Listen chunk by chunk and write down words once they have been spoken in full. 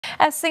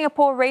As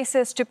Singapore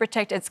races to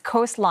protect its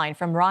coastline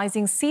from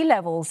rising sea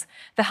levels,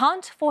 the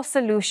hunt for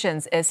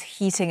solutions is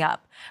heating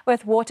up.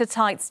 With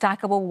watertight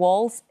stackable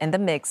walls in the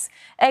mix,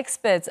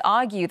 experts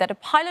argue that a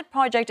pilot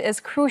project is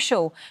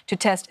crucial to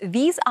test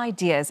these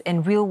ideas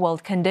in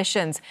real-world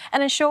conditions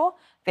and ensure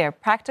they're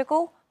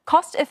practical,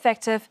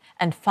 cost-effective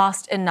and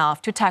fast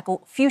enough to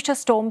tackle future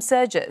storm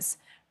surges.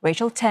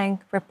 Rachel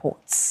Teng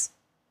reports.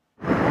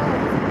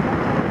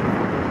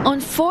 On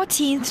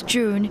 14th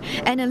June,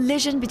 an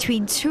collision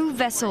between two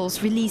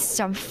vessels released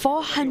some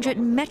 400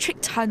 metric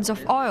tons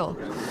of oil.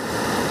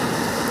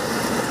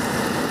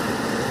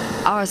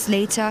 Hours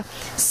later,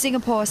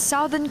 Singapore's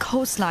southern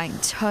coastline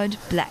turned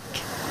black.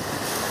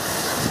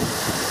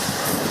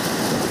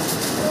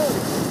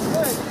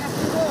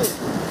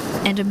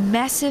 And a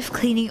massive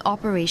cleaning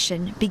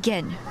operation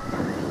began.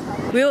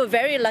 We were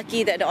very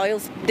lucky that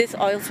this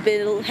oil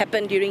spill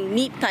happened during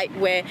neap tide,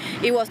 where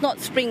it was not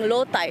spring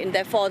low tide, and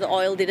therefore the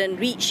oil didn't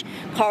reach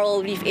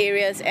coral reef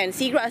areas and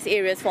seagrass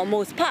areas for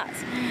most parts.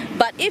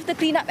 But if the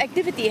cleanup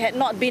activity had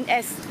not been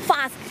as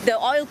fast, the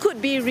oil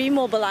could be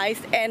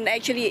remobilized and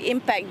actually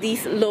impact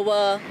these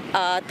lower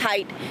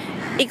tide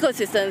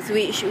ecosystems,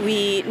 which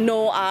we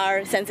know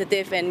are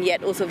sensitive and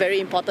yet also very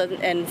important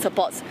and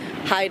supports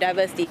high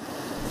diversity.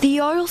 The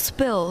oil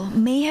spill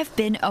may have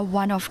been a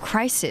one-off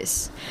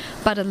crisis,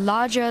 but a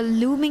larger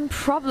looming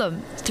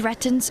problem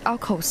threatens our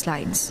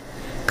coastlines: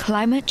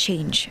 climate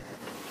change.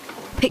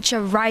 Picture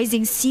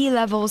rising sea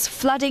levels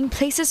flooding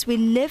places we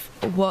live,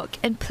 work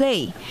and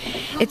play.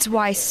 It's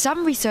why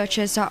some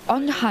researchers are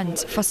on the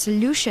hunt for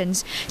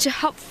solutions to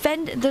help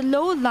fend the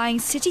low-lying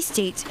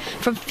city-states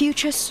from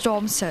future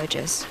storm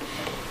surges.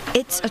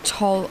 It's a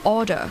tall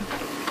order.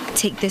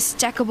 Take this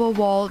stackable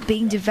wall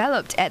being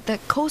developed at the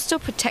Coastal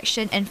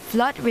Protection and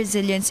Flood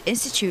Resilience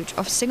Institute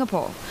of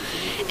Singapore.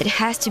 It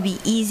has to be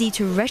easy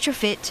to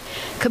retrofit,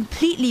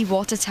 completely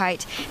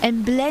watertight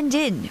and blend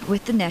in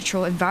with the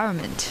natural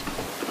environment.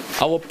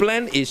 Our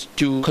plan is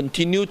to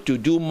continue to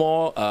do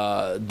more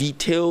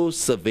detailed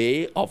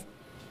survey of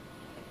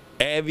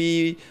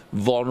every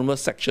vulnerable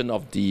section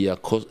of the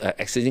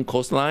existing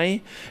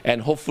coastline,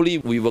 and hopefully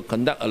we will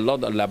conduct a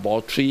lot of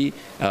laboratory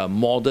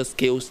model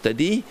scale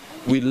study.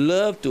 We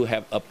love to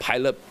have a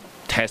pilot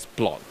test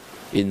plot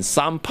in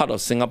some part of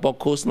Singapore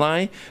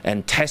coastline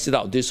and test it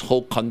out, this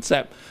whole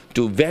concept,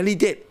 to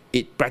validate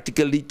its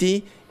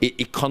practicality, its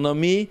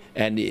economy,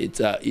 and it's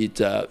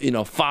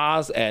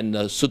fast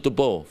and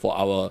suitable for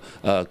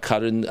our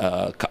current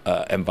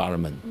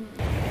environment.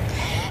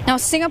 Now,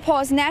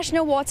 Singapore's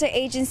National Water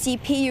Agency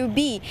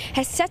PUB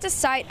has set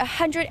aside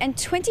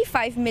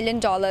 $125 million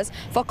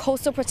for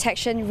coastal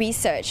protection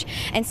research.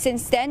 And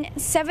since then,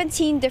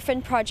 17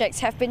 different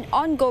projects have been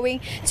ongoing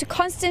to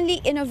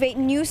constantly innovate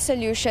new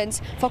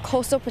solutions for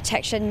coastal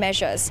protection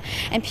measures.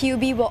 And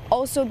PUB will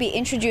also be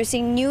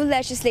introducing new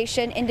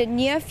legislation in the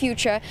near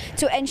future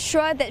to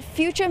ensure that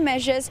future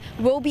measures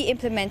will be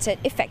implemented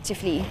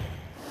effectively.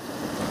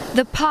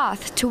 The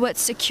path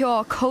towards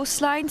secure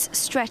coastlines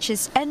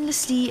stretches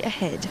endlessly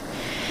ahead.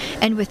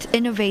 And with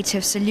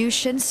innovative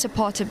solutions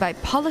supported by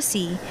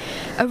policy,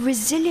 a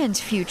resilient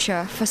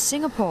future for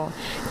Singapore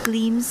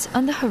gleams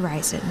on the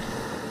horizon.